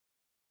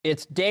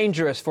It's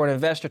dangerous for an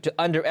investor to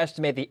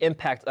underestimate the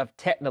impact of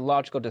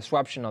technological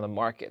disruption on the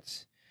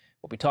markets.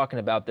 We'll be talking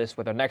about this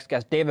with our next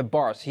guest, David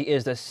Barse. He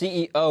is the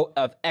CEO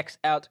of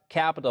XOut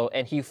Capital,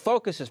 and he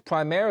focuses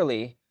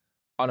primarily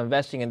on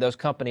investing in those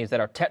companies that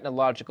are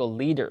technological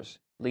leaders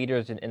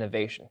in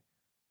innovation.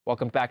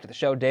 Welcome back to the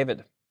show,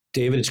 David.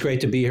 David, it's great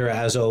to be here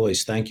as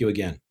always. Thank you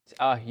again.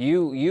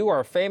 You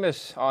are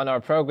famous on our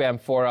program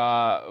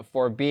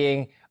for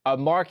being a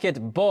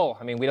market bull.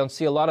 I mean, we don't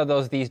see a lot of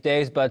those these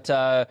days, but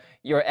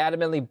you're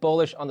adamantly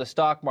bullish on the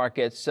stock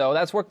market. So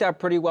that's worked out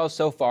pretty well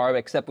so far,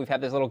 except we've had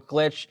this little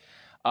glitch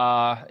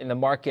in the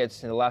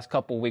markets in the last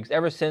couple of weeks,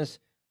 ever since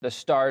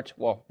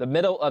the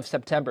middle of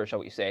September, shall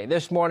we say.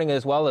 This morning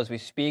as well, as we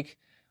speak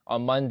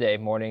on Monday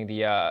morning,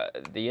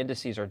 the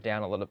indices are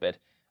down a little bit.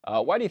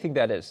 Why do you think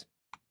that is?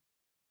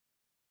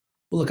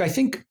 Well, look, I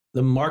think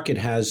the market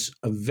has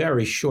a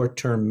very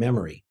short-term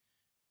memory.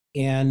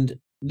 And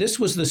this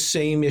was the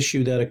same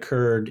issue that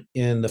occurred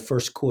in the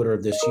first quarter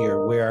of this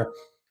year, where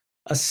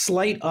a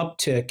slight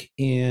uptick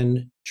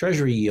in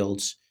treasury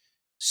yields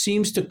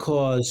seems to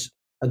cause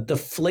a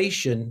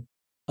deflation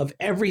of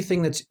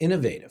everything that's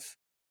innovative.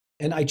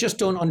 And I just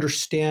don't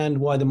understand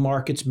why the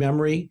market's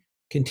memory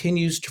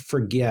continues to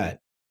forget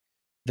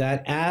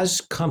that as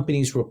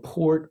companies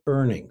report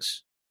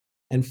earnings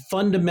and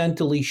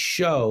fundamentally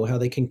show how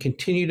they can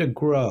continue to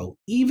grow,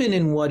 even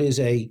in what is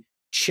a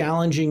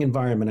challenging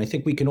environment. I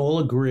think we can all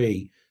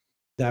agree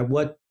that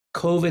what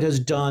COVID has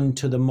done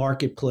to the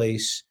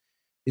marketplace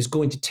is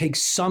going to take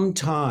some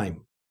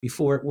time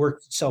before it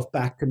works itself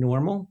back to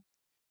normal.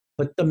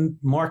 But the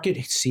market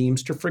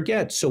seems to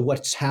forget. So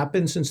what's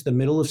happened since the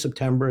middle of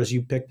September, as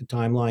you picked the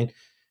timeline,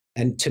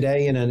 and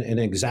today in an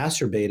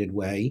exacerbated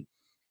way,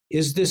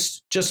 is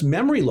this just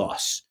memory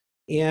loss.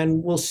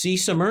 And we'll see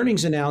some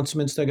earnings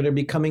announcements that are going to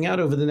be coming out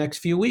over the next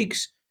few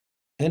weeks.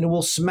 And it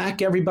will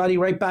smack everybody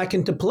right back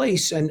into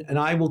place. And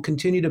I will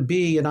continue to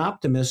be an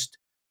optimist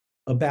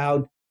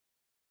about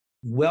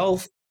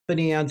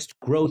well-financed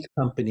growth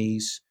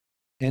companies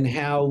and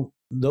how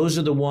those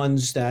are the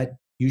ones that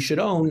you should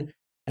own,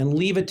 and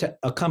leave it to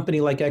a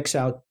company like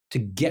XOut to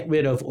get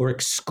rid of or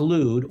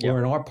exclude, or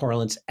in our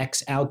parlance,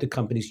 X out the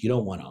companies you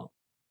don't want to own.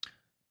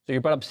 So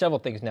you brought up several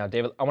things now,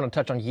 David. I want to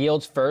touch on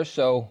yields first.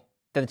 So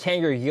the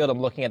 10-year yield, I'm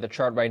looking at the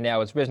chart right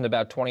now, it's risen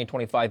about 20,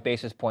 25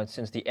 basis points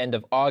since the end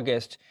of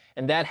August.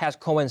 And that has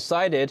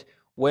coincided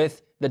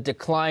with the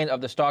decline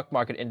of the stock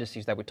market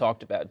indices that we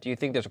talked about. Do you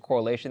think there's a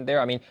correlation there?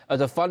 I mean,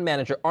 as a fund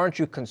manager, aren't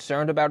you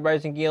concerned about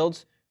rising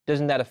yields?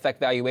 Doesn't that affect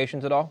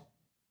valuations at all?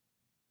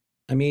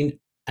 I mean,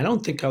 I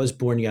don't think I was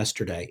born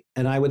yesterday.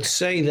 And I would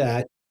say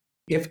that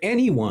if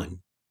anyone,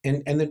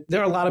 and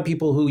there are a lot of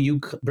people who you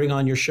bring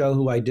on your show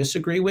who I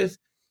disagree with,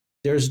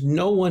 there's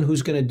no one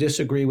who's going to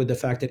disagree with the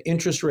fact that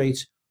interest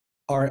rates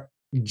are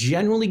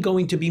generally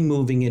going to be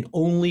moving in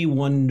only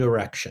one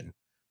direction,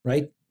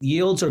 right?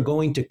 Yields are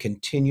going to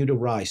continue to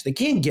rise. They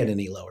can't get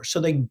any lower,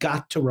 so they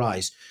got to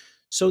rise.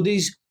 So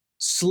these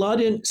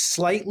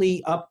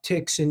slightly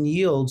upticks in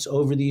yields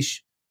over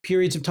these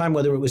periods of time,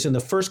 whether it was in the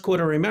first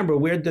quarter, remember,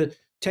 where'd the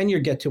 10-year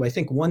get to? I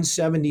think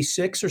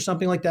 176 or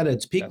something like that at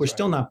its peak. That's We're right.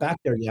 Still not back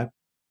there yet.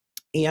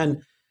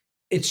 And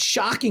it's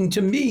shocking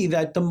to me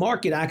that the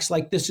market acts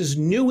like this is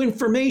new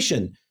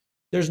information.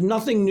 There's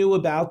nothing new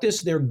about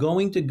this. They're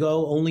going to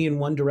go only in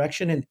one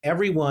direction, and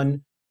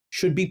everyone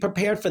should be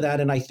prepared for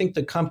that. And I think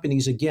the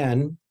companies,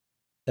 again,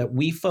 that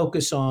we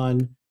focus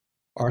on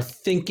are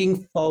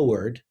thinking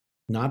forward,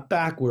 not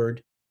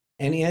backward,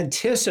 and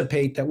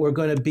anticipate that we're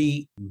going to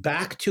be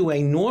back to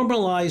a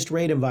normalized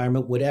rate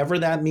environment, whatever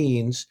that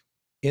means,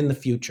 in the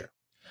future.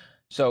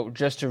 So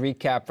just to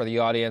recap for the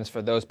audience,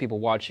 for those people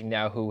watching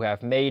now who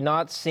may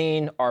not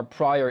seen our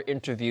prior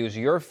interviews,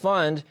 your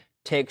fund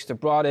takes the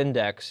broad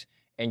index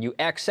and you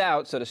X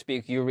out, so to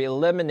speak, you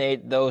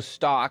eliminate those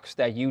stocks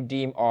that you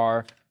deem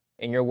are,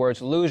 in your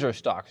words, loser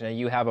stocks. And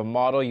you have a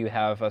model, you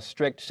have a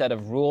strict set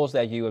of rules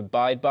that you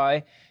abide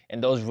by,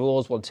 and those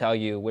rules will tell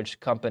you which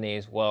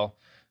companies will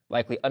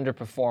likely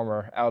underperform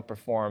or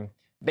outperform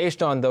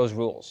based on those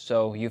rules.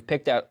 So you've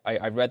picked out,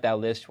 I read that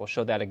list, we'll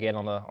show that again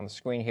on the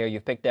screen here.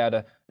 You've picked out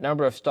a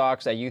number of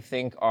stocks that you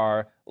think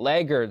are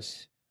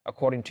laggards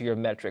according to your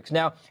metrics.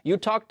 Now, you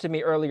talked to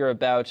me earlier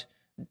about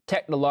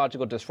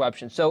technological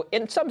disruption. So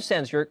in some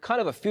sense, you're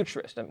kind of a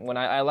futurist. And when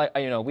I like,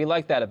 we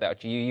like that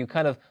about you. You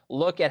kind of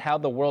look at how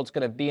the world's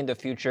going to be in the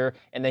future,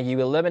 and then you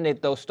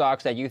eliminate those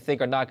stocks that you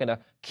think are not going to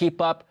keep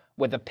up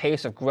with the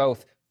pace of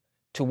growth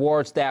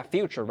towards that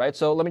future, right?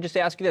 So let me just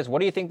ask you this. What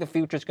do you think the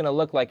future is going to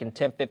look like in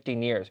 10,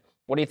 15 years?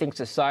 What do you think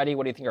society,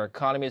 what do you think our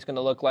economy is going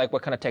to look like?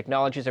 What kind of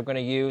technologies are going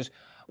to use?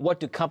 What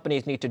do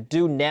companies need to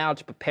do now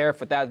to prepare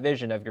for that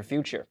vision of your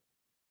future?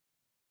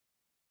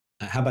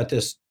 How about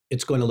this?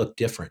 It's going to look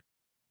different.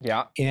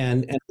 Yeah.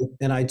 And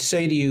I'd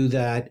say to you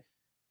that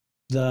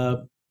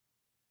the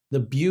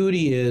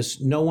beauty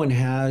is no one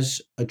has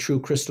a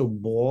true crystal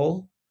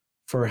ball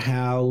for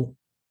how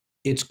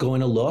it's going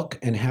to look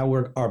and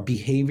how our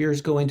behavior is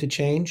going to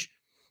change.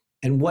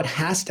 And what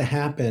has to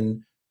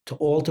happen to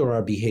alter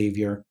our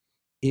behavior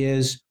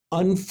is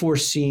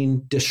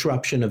unforeseen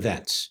disruption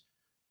events.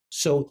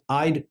 So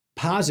I'd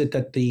posit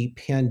that the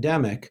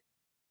pandemic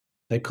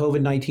that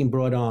COVID-19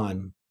 brought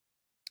on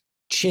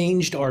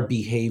changed our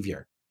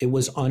behavior. It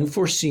was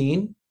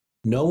unforeseen.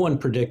 No one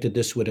predicted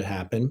this would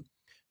happen.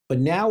 But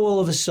now all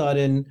of a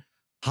sudden,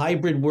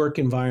 hybrid work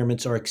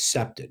environments are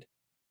accepted.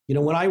 You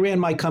know, when I ran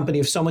my company,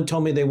 if someone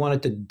told me they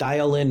wanted to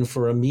dial in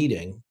for a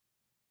meeting,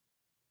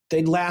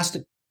 they'd last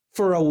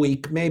for a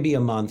week, maybe a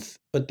month,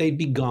 but they'd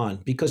be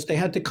gone because they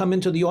had to come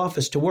into the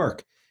office to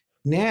work.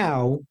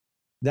 Now,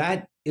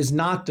 that is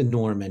not the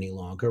norm any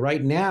longer.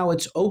 Right now,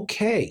 it's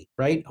okay,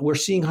 right? We're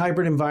seeing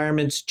hybrid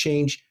environments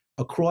change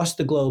across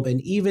the globe.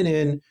 And even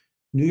in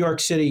New York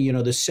City, you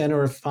know, the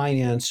center of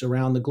finance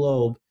around the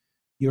globe,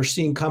 you're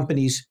seeing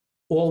companies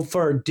all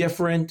for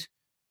different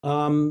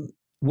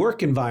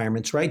work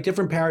environments, right?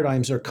 Different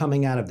paradigms are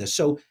coming out of this.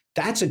 So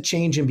that's a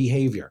change in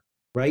behavior,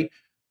 right?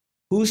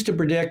 Who's to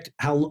predict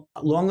how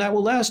long that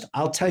will last?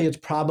 I'll tell you, it's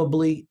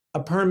probably a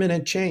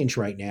permanent change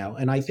right now.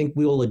 And I think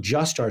we will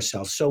adjust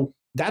ourselves. So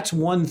that's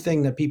one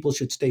thing that people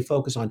should stay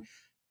focused on.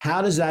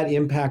 How does that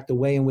impact the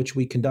way in which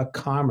we conduct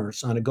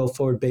commerce on a go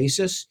forward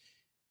basis?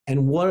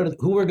 And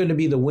who are going to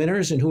be the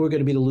winners and who are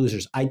going to be the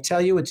losers? I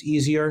tell you, it's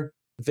easier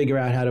to figure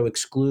out how to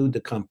exclude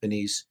the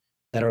companies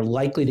that are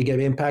likely to get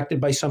impacted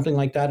by something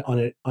like that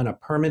on a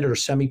permanent or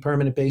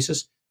semi-permanent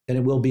basis than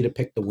it will be to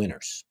pick the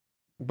winners.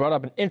 Brought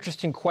up an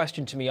interesting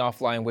question to me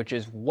offline, which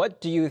is,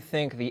 what do you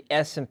think the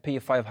S&P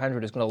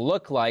 500 is going to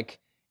look like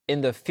in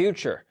the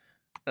future?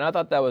 And I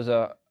thought that was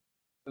a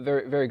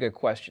very, very good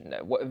question.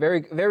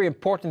 Very, very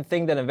important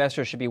thing that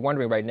investors should be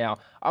wondering right now.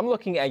 I'm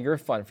looking at your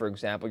fund, for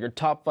example. Your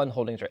top fund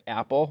holdings are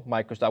Apple,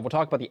 Microsoft. We'll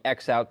talk about the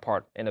X out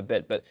part in a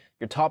bit, but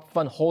your top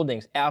fund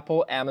holdings,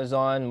 Apple,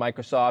 Amazon,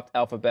 Microsoft,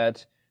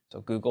 Alphabet, so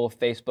Google,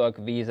 Facebook,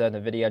 Visa,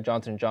 Nvidia,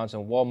 Johnson &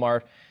 Johnson,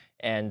 Walmart,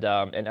 and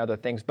other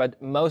things.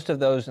 But most of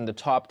those in the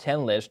top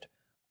 10 list,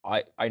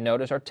 I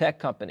notice, are tech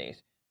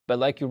companies. But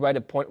like you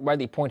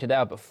rightly pointed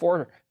out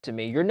before to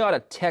me, you're not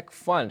a tech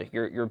fund.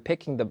 You're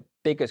picking the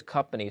biggest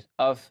companies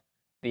of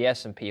the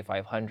S&P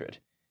 500.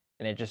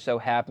 And it just so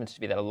happens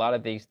to be that a lot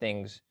of these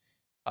things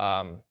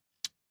are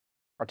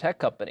tech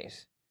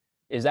companies.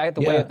 Is that the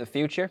way of the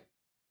future?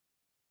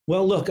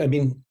 Well, look, I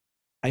mean,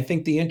 I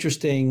think the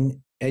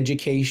interesting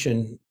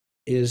education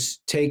is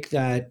take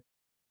that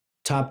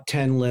top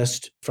 10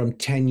 list from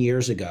 10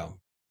 years ago,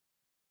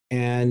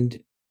 and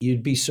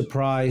you'd be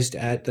surprised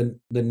at the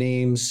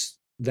names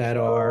that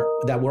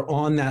were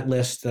on that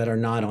list that are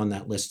not on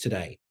that list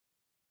today.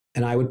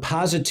 And I would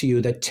posit to you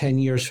that 10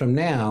 years from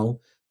now,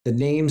 the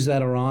names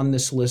that are on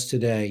this list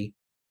today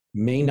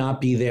may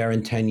not be there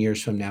in 10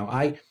 years from now.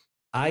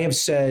 I have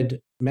said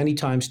many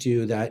times to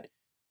you that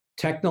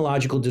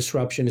technological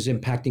disruption is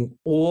impacting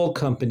all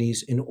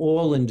companies in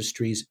all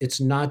industries. It's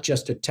not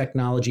just a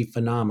technology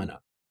phenomena.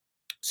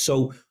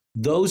 So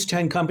those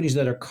 10 companies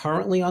that are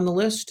currently on the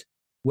list,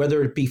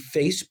 whether it be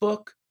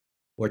Facebook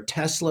or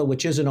Tesla,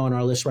 which isn't on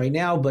our list right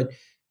now, but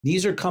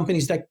these are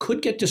companies that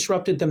could get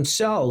disrupted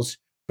themselves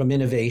from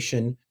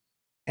innovation.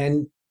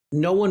 And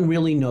no one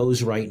really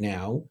knows right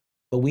now,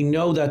 but we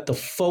know that the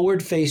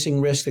forward-facing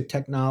risk that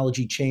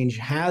technology change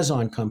has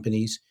on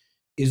companies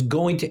is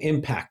going to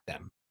impact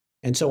them.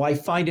 And so I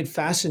find it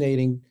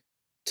fascinating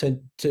to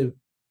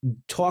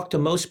talk to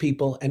most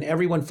people, and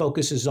everyone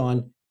focuses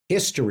on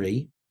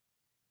history,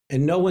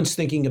 and no one's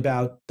thinking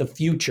about the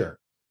future.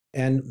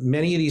 And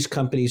many of these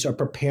companies are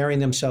preparing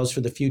themselves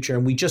for the future,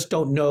 and we just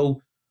don't know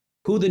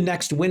who the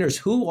next winners,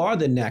 who are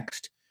the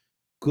next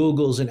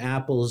Googles and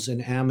Apples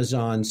and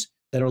Amazons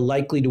that are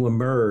likely to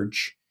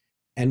emerge.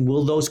 And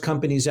will those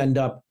companies end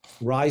up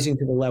rising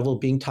to the level of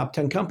being top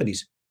 10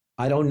 companies?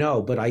 I don't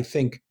know, but I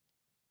think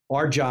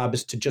our job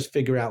is to just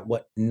figure out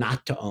what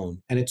not to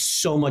own. And it's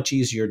so much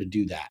easier to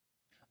do that.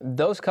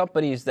 Those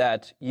companies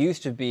that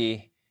used to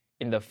be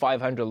in the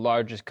 500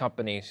 largest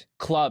companies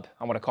club,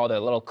 I want to call it a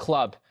little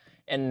club,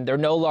 and they're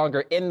no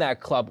longer in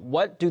that club,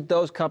 what do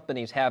those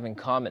companies have in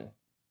common?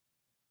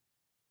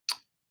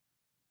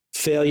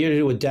 Failure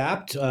to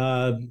adapt.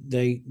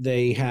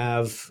 They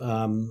have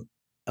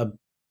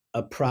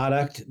a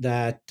product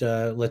that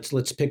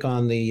let's pick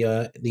on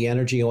the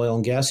energy, oil,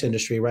 and gas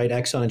industry, right?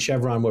 Exxon and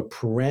Chevron were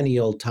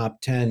perennial top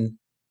 10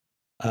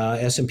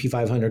 S&P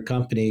 500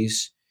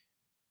 companies,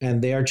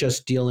 and they're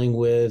just dealing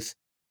with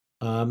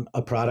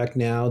a product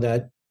now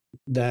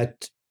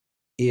that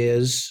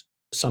is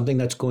something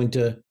that's going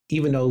to,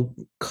 even though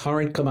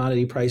current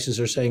commodity prices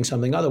are saying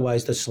something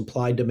otherwise, the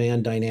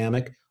supply-demand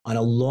dynamic on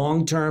a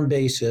long-term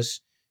basis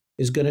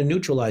is going to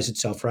neutralize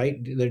itself, right?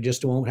 They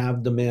just won't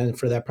have demand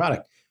for that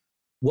product.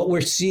 What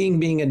we're seeing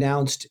being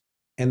announced,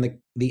 and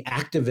the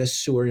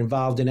activists who are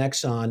involved in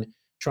Exxon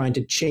trying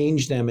to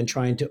change them and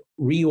trying to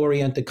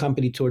reorient the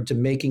company towards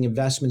making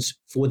investments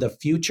for the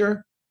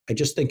future, I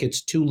just think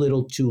it's too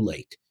little too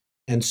late.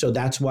 And so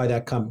that's why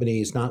that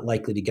company is not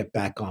likely to get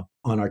back up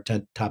on our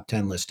top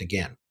 10 list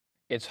again.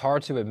 It's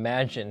hard to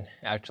imagine,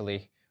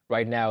 actually,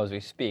 right now as we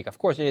speak. Of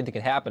course, anything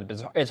can happen,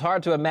 but it's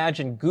hard to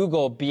imagine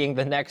Google being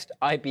the next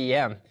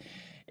IBM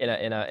in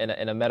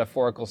a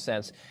metaphorical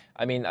sense.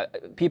 I mean,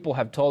 people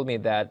have told me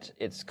that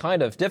it's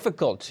kind of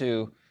difficult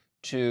to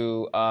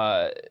to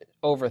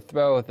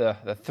overthrow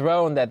the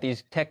throne that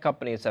these tech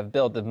companies have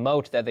built, the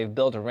moat that they've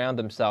built around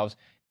themselves,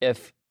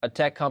 if a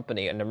tech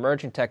company, an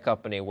emerging tech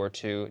company, were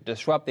to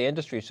disrupt the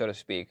industry, so to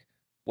speak,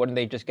 wouldn't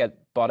they just get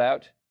bought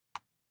out?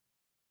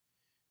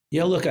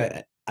 Yeah, look,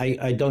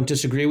 I don't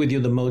disagree with you.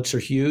 The moats are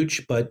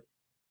huge, but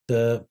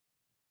the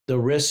the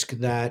risk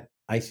that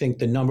I think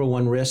the number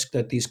one risk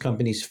that these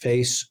companies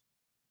face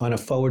on a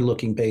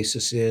forward-looking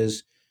basis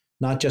is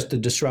not just the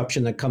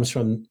disruption that comes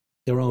from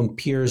their own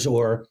peers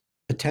or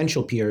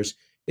potential peers,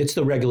 it's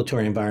the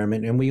regulatory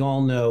environment. And we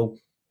all know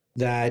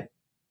that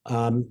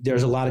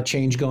there's a lot of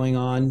change going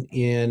on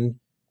in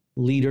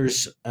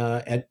leaders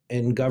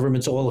in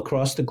governments all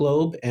across the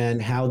globe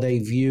and how they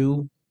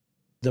view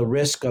the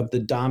risk of the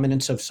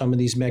dominance of some of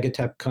these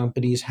megatech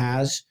companies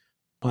has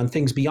on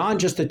things beyond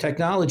just the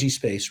technology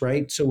space,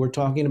 right? So we're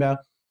talking about,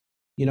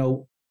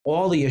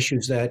 all the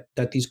issues that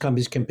these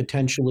companies can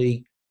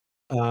potentially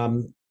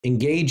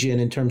engage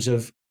in terms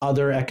of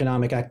other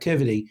economic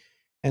activity.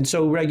 And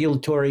so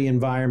regulatory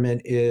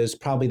environment is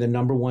probably the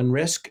number one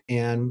risk,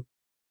 and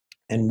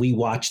we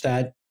watch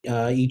that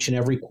each and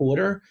every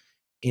quarter.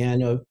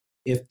 And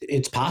if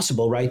it's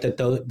possible, right,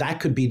 that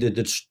could be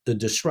the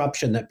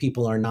disruption that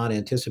people are not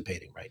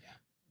anticipating right now.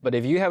 But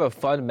if you have a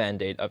fund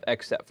mandate of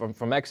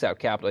from X-Out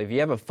Capital, if you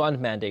have a fund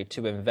mandate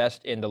to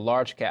invest in the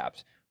large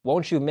caps,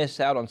 won't you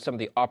miss out on some of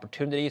the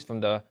opportunities from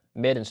the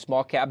mid and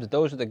small caps?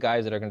 Those are the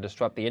guys that are going to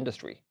disrupt the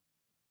industry.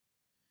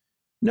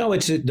 No,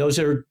 those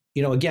are,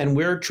 again,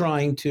 we're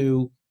trying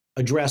to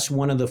address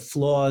one of the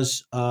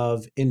flaws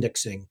of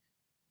indexing.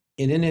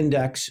 In an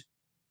index,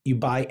 you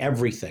buy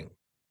everything.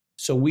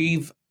 So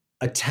we've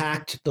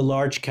attacked the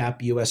large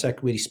cap US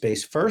equity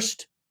space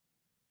first.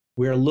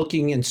 We're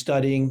looking and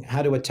studying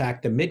how to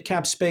attack the mid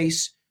cap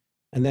space,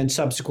 and then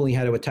subsequently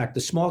how to attack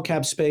the small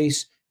cap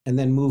space, and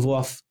then move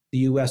off the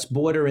US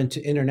border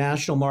into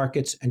international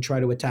markets and try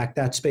to attack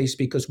that space,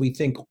 because we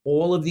think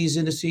all of these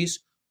indices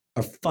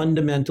are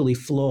fundamentally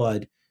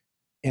flawed,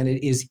 and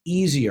it is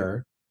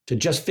easier to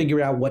just figure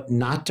out what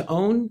not to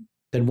own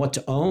than what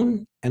to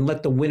own and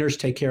let the winners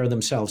take care of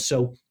themselves.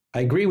 So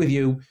I agree with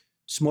you.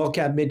 Small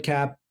cap, mid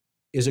cap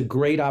is a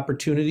great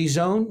opportunity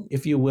zone,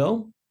 if you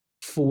will,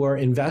 for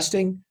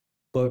investing,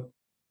 but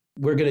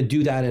we're going to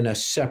do that in a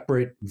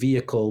separate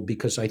vehicle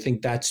because I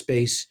think that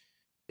space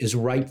is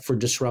ripe for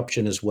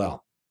disruption as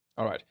well.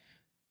 All right.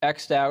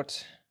 X'd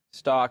out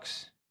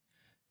stocks: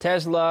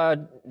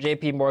 Tesla,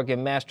 JP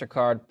Morgan,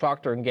 MasterCard,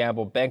 Procter &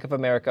 Gamble, Bank of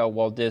America,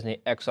 Walt Disney,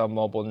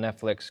 ExxonMobil,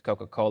 Netflix,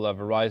 Coca-Cola,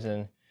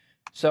 Verizon.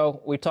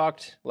 So we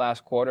talked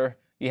last quarter.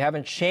 You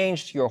haven't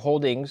changed your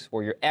holdings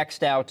or your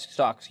X'd out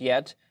stocks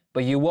yet,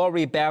 but you will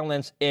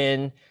rebalance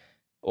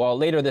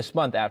later this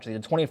month, actually.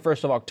 The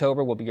 21st of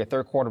October will be your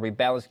third quarter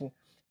rebalancing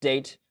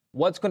date.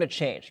 What's going to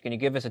change? Can you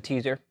give us a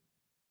teaser?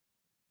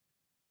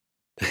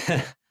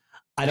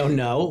 I don't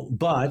know,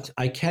 but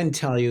I can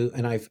tell you,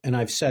 and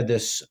I've said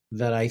this,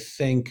 that I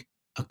think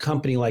a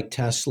company like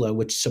Tesla,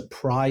 which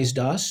surprised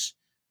us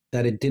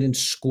that it didn't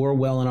score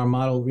well in our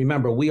model.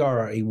 Remember, we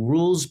are a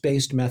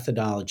rules-based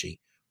methodology,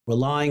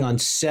 relying on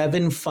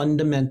 7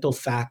 fundamental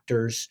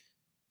factors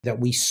that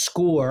we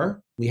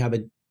score. We have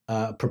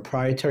a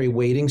proprietary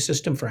weighting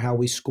system for how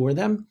we score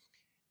them,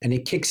 and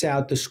it kicks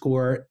out the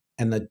score,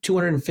 and the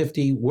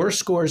 250 worst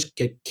scores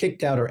get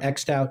kicked out or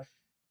X'd out,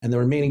 and the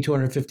remaining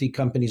 250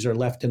 companies are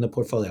left in the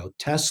portfolio.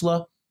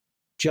 Tesla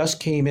just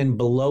came in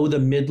below the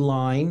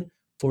midline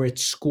for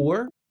its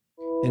score,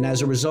 and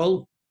as a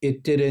result,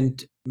 it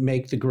didn't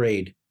make the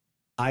grade.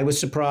 I was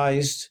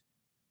surprised.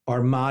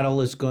 Our model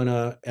is going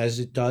to, as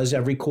it does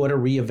every quarter,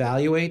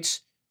 reevaluates,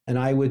 and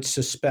I would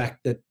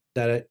suspect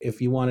that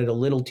if you wanted a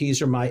little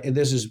teaser,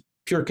 this is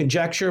pure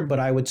conjecture, but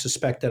I would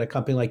suspect that a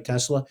company like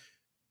Tesla,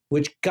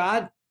 which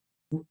got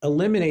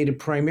eliminated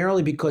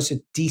primarily because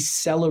it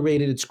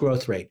decelerated its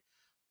growth rate.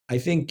 I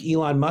think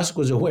Elon Musk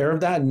was aware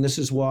of that, and this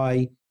is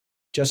why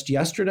just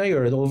yesterday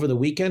or over the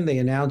weekend they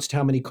announced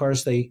how many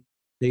cars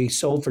they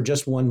sold for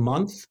just 1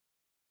 month.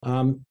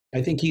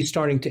 I think he's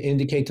starting to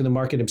indicate to the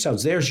market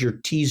themselves. There's your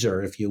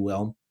teaser, if you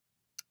will,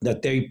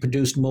 that they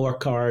produced more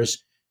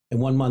cars in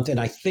 1 month. And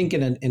I think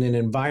in an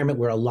environment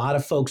where a lot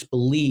of folks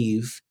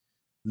believe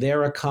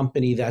they're a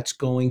company that's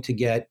going to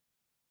get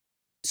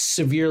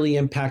severely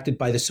impacted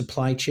by the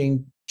supply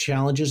chain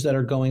challenges that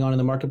are going on in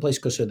the marketplace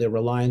because of their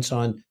reliance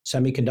on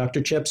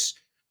semiconductor chips.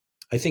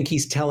 I think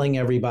he's telling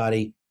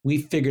everybody, we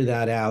figured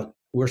that out.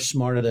 We're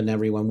smarter than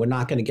everyone. We're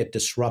not going to get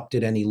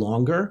disrupted any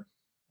longer.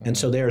 And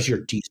so there's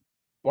your teaser.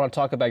 I want to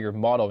talk about your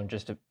model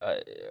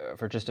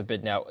for just a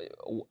bit now.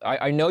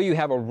 I know you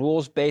have a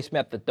rules-based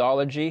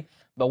methodology,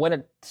 but when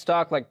a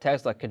stock like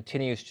Tesla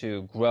continues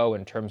to grow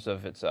in terms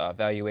of its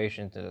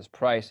valuations and its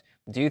price,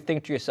 do you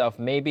think to yourself,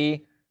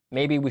 maybe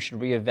we should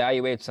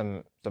reevaluate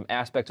some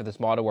aspects of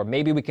this model, or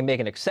maybe we can make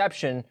an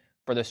exception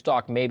for the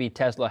stock? Maybe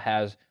Tesla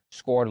has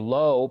scored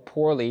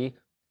poorly,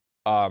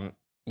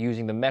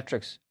 using the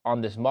metrics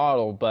on this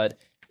model, but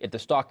if the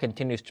stock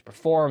continues to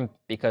perform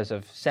because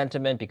of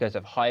sentiment, because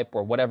of hype,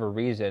 or whatever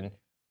reason,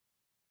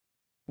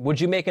 would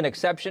you make an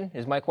exception,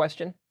 is my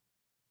question?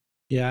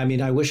 Yeah, I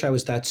mean, I wish I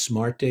was that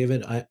smart,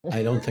 David.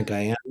 I don't think I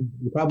am.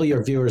 Probably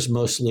your viewers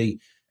mostly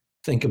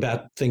think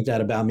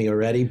that about me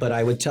already, but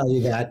I would tell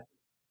you that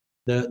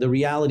the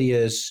reality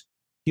is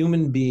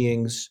human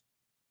beings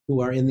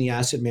who are in the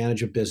asset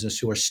management business,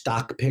 who are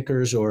stock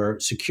pickers or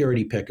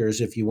security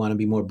pickers, if you want to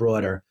be more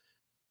broader,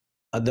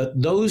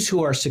 those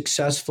who are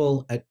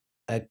successful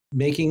at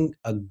making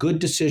a good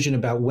decision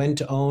about when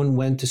to own,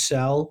 when to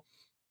sell,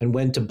 and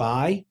when to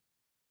buy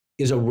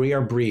is a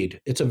rare breed.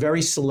 It's a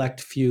very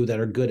select few that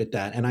are good at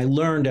that. And I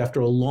learned after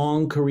a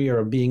long career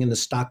of being in the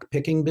stock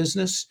picking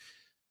business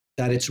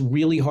that it's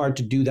really hard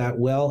to do that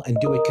well and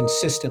do it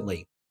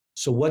consistently.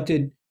 So what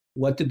did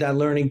that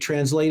learning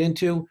translate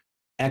into?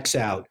 X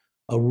out,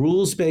 a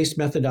rules-based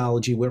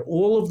methodology where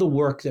all of the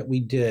work that we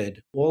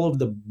did, all of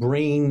the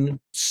brain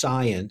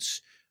science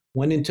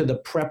went into the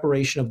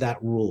preparation of that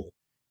rule.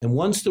 And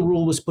once the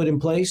rule was put in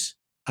place,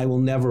 I will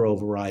never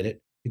override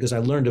it because I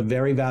learned a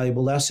very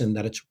valuable lesson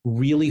that it's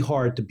really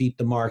hard to beat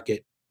the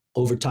market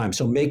over time.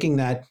 So making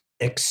that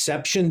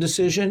exception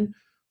decision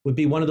would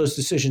be one of those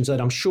decisions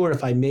that I'm sure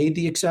if I made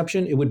the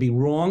exception, it would be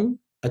wrong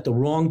at the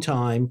wrong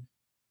time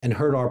and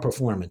hurt our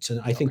performance.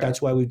 And I think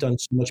that's why we've done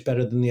so much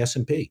better than the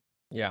S&P.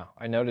 Yeah,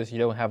 I noticed you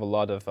don't have a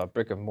lot of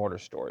brick and mortar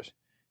stores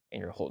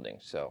in your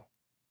holdings, so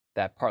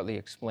that partly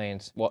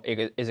explains, well,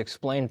 it is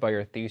explained by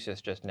your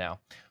thesis just now.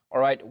 All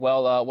right,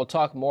 well, we'll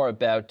talk more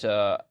about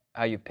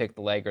how you pick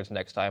the laggards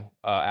next time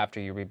after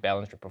you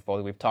rebalance your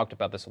portfolio. We've talked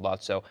about this a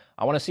lot, so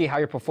I want to see how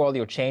your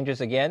portfolio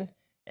changes again,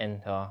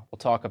 and we'll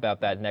talk about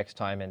that next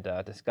time and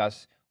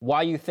discuss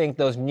why you think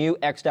those new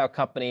X'd out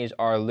companies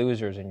are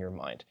losers in your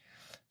mind.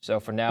 So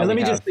for now, and let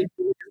me just make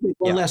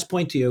one last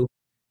point to you.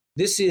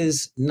 This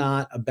is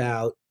not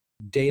about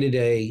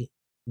day-to-day,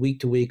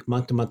 week-to-week,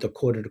 month-to-month, or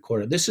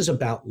quarter-to-quarter. This is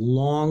about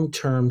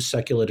long-term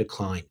secular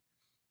decline.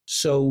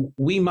 So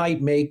we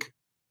might make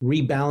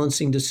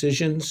rebalancing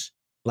decisions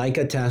like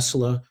a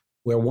Tesla,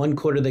 where one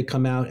quarter they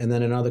come out and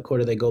then another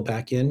quarter they go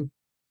back in.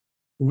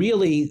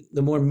 Really,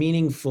 the more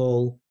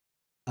meaningful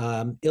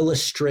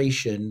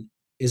illustration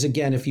is,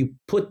 again, if you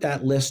put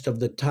that list of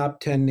the top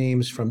 10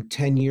 names from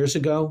 10 years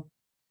ago,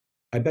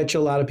 I bet you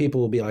a lot of people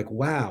will be like,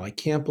 wow, I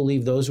can't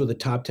believe those were the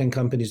top 10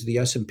 companies of the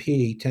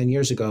S&P 10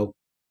 years ago.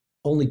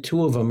 Only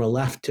 2 of them are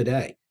left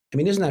today. I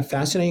mean, isn't that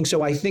fascinating?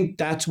 So I think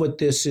that's what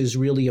this is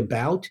really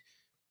about.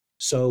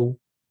 So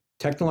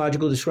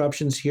technological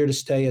disruptions here to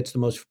stay. It's the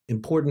most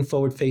important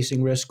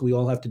forward-facing risk we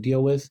all have to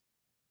deal with.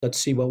 Let's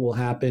see what will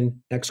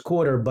happen next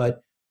quarter.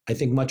 But I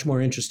think much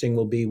more interesting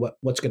will be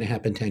what's going to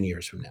happen 10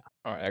 years from now.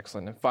 All right,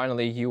 excellent. And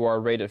finally, you are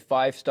rated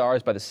 5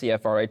 stars by the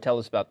CFRA. Tell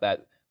us about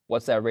that.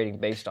 What's that rating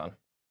based on?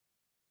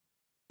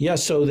 Yeah,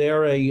 so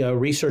they're a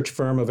research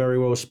firm, a very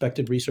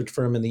well-respected research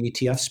firm in the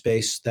ETF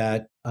space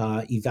that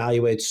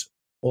evaluates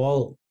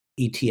all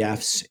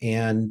ETFs,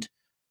 and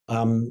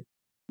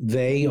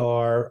they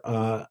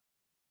have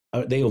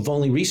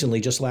only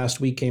recently, just last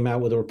week, came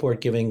out with a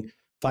report giving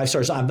 5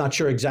 stars. I'm not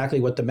sure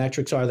exactly what the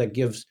metrics are that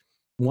gives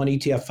one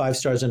ETF 5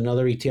 stars and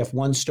another ETF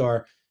 1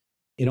 star.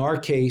 In our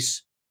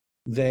case,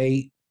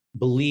 they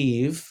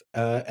believe,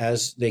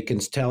 as they can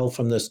tell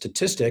from the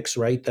statistics,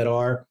 right, that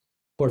our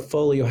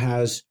portfolio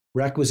has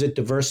requisite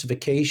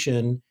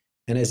diversification,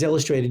 and as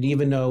illustrated,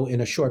 even though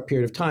in a short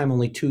period of time,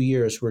 only 2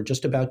 years, we're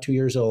just about 2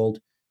 years old,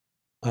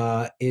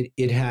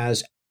 it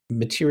has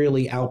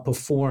materially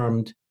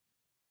outperformed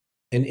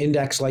an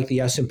index like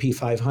the S&P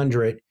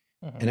 500.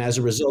 Mm-hmm. And as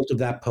a result of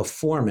that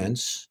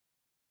performance,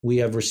 we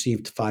have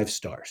received 5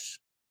 stars.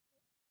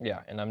 Yeah,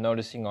 and I'm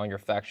noticing on your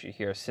fact sheet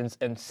here, since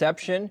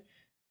inception,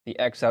 the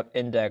X-Out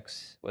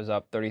index was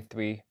up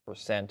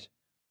 33%,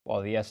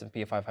 while the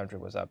S&P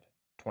 500 was up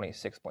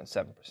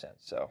 26.7%.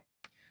 So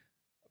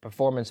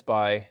performance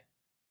by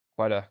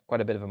quite a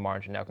bit of a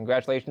margin. Now,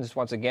 congratulations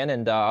once again,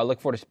 and I look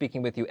forward to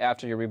speaking with you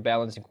after your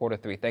rebalance in quarter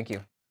 3. Thank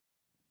you.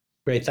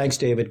 Great. Thanks,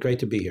 David. Great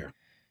to be here.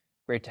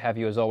 Great to have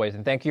you as always.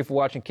 And thank you for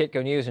watching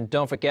Kitco News. And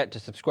don't forget to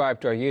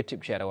subscribe to our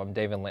YouTube channel. I'm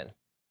David Lin.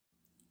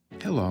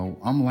 Hello,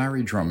 I'm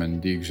Larry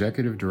Drummond, the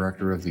Executive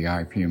Director of the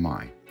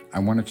IPMI. I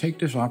want to take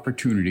this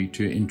opportunity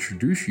to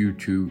introduce you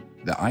to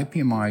the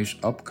IPMI's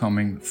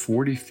upcoming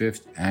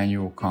 45th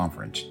Annual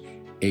Conference,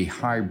 a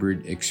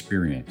hybrid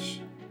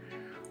experience.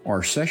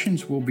 Our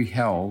sessions will be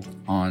held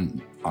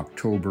on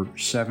October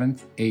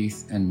 7th,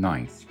 8th, and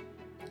 9th.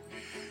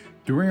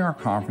 During our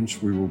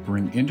conference, we will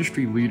bring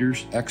industry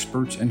leaders,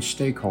 experts, and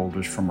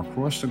stakeholders from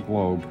across the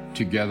globe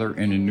together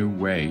in a new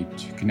way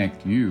to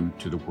connect you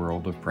to the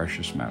world of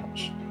precious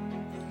metals.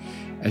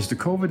 As the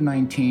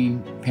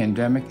COVID-19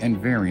 pandemic and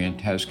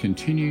variant has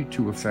continued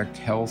to affect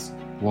health,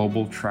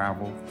 global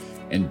travel,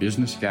 and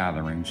business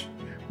gatherings,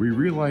 we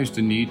realize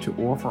the need to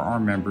offer our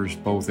members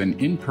both an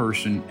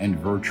in-person and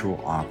virtual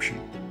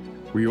option.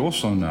 We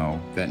also know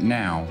that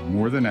now,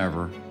 more than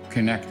ever,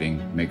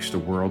 connecting makes the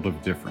world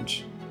of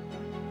difference.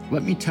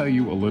 Let me tell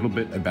you a little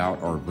bit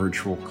about our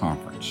virtual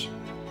conference.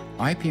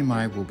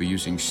 IPMI will be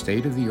using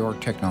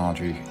state-of-the-art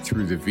technology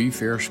through the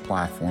vFairs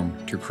platform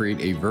to create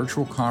a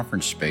virtual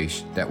conference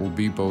space that will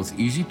be both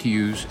easy to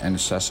use and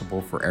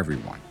accessible for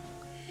everyone.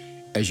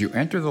 As you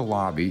enter the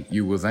lobby,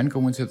 you will then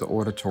go into the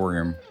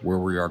auditorium where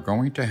we are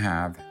going to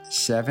have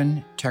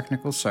 7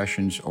 technical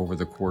sessions over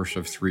the course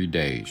of 3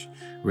 days,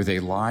 with a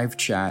live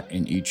chat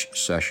in each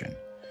session.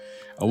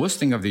 A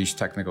listing of these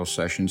technical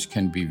sessions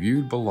can be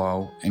viewed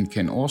below and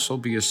can also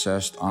be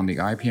assessed on the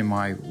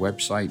IPMI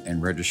website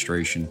and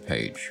registration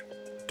page.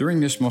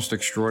 During this most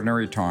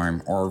extraordinary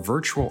time, our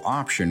virtual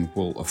option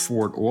will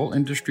afford all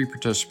industry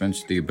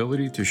participants the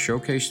ability to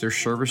showcase their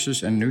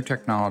services and new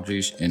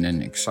technologies in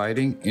an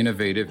exciting,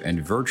 innovative,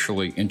 and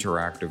virtually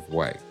interactive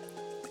way.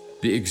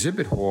 The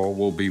exhibit hall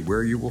will be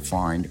where you will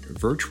find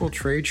virtual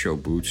trade show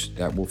booths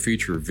that will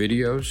feature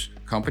videos,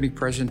 company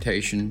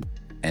presentation,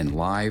 and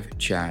live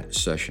chat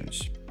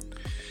sessions.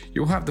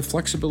 You'll have the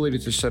flexibility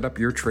to set up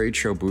your trade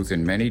show booth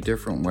in many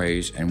different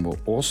ways and will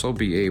also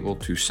be able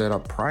to set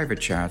up private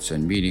chats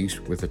and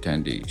meetings with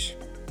attendees.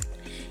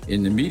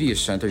 In the Media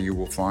Center, you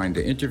will find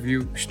the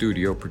interview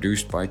studio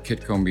produced by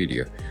Kitco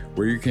Media,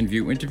 where you can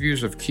view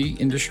interviews of key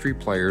industry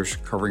players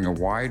covering a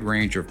wide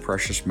range of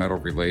precious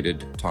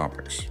metal-related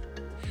topics.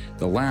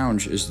 The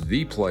lounge is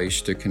the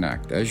place to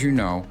connect. As you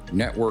know,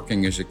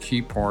 networking is a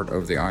key part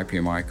of the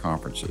IPMI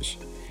conferences.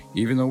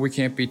 Even though we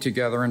can't be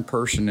together in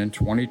person in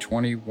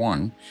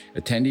 2021,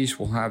 attendees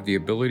will have the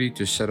ability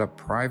to set up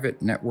private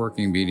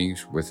networking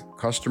meetings with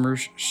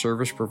customers,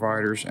 service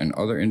providers, and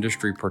other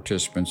industry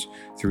participants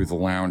through the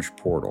lounge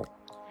portal.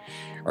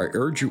 I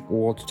urge you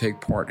all to take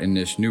part in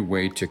this new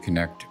way to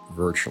connect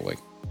virtually.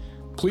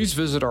 Please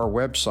visit our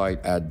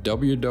website at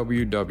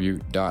www.ipmi.org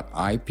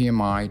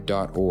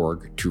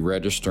to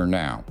register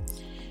now.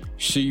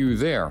 See you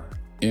there,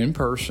 in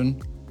person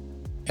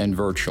and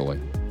virtually.